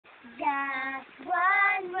Just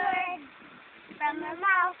one word from your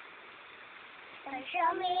mouth to show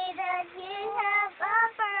me that you have a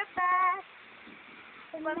purpose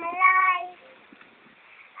for my life.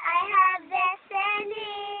 I have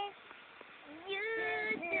destiny. You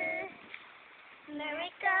do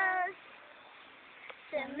miracles.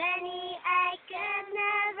 So many I could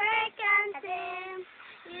never count them.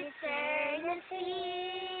 You turn the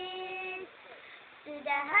seas to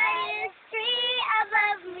the highest tree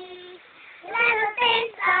above me. Little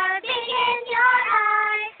things are big in your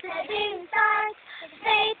eyes. Living thoughts with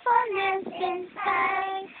faithfulness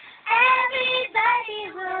inside. Everybody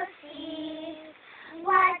will see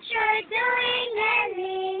what you're doing in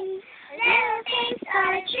me. Little things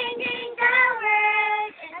are changing the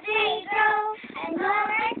world as they grow and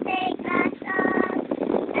overtake us all.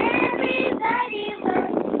 Everybody will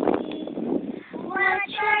see what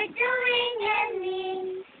you're doing in me.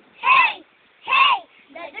 Hey, hey,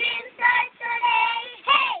 the dream starts today.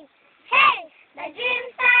 Hey, hey, the dream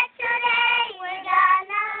starts today. We're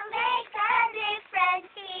gonna make a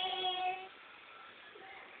difference here.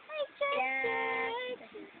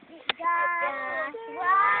 Just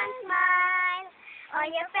one smile on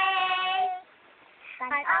your face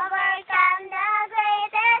can overcome the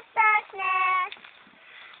greatest darkness.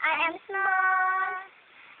 I am small,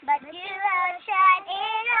 but you will shine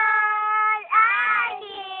in all I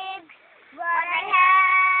give. What I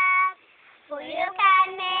have, for you can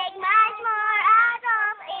make much more out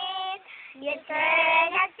of it. You turn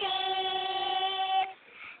a seed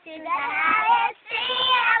to the highest tree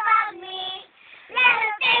above me.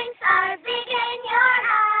 Little things are big in your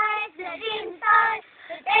eyes. The dream starts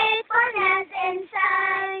with faithfulness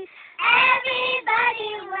inside.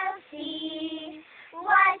 Everybody will see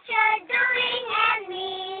what you're doing in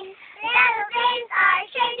me. Little things are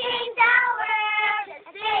changing the world as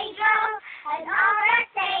they grow and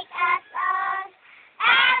overtake us all.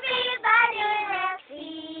 Everybody will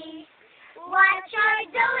see what you're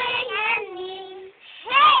doing in me.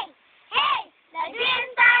 Hey, hey, the dream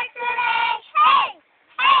starts today. Hey,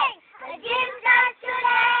 hey, the dream starts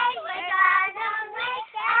today. We're gonna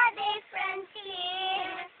make a difference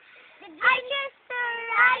here. I just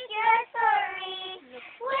write your story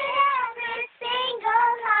with every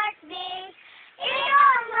single heartbeat. In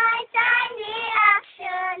all my tiny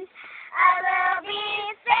actions, I will be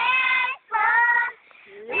faithful.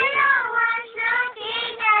 No one's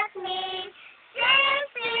looking at me,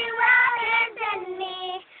 simply louder than me.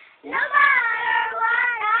 No matter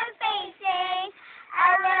what I'm facing, I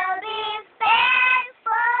will be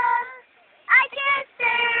faithful. I just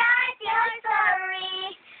write your story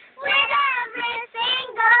with every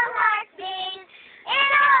single heartbeat. In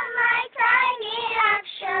all my tiny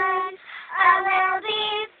actions, I will be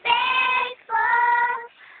faithful.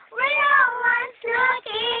 When no one's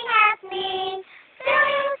looking at me, till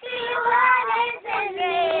you see what is in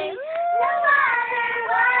me. No matter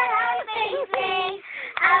what I'm facing,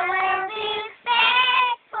 I will be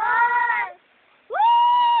faithful.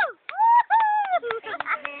 Woo!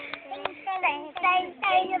 Woohoo!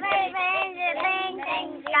 Thank you very much.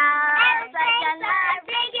 Thank you. Such a love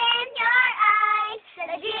big in your eyes.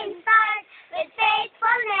 The dream starts with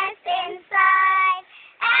faithfulness inside.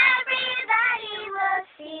 Everybody will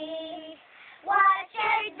see what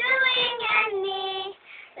you're doing in me.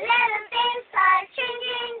 Little things are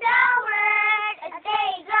changing the world as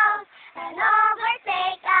they grow and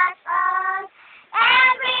overtake us all.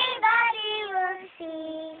 Everybody will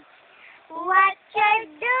see what you're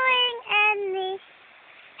doing in me.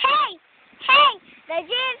 Hey, hey, the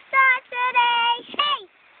dream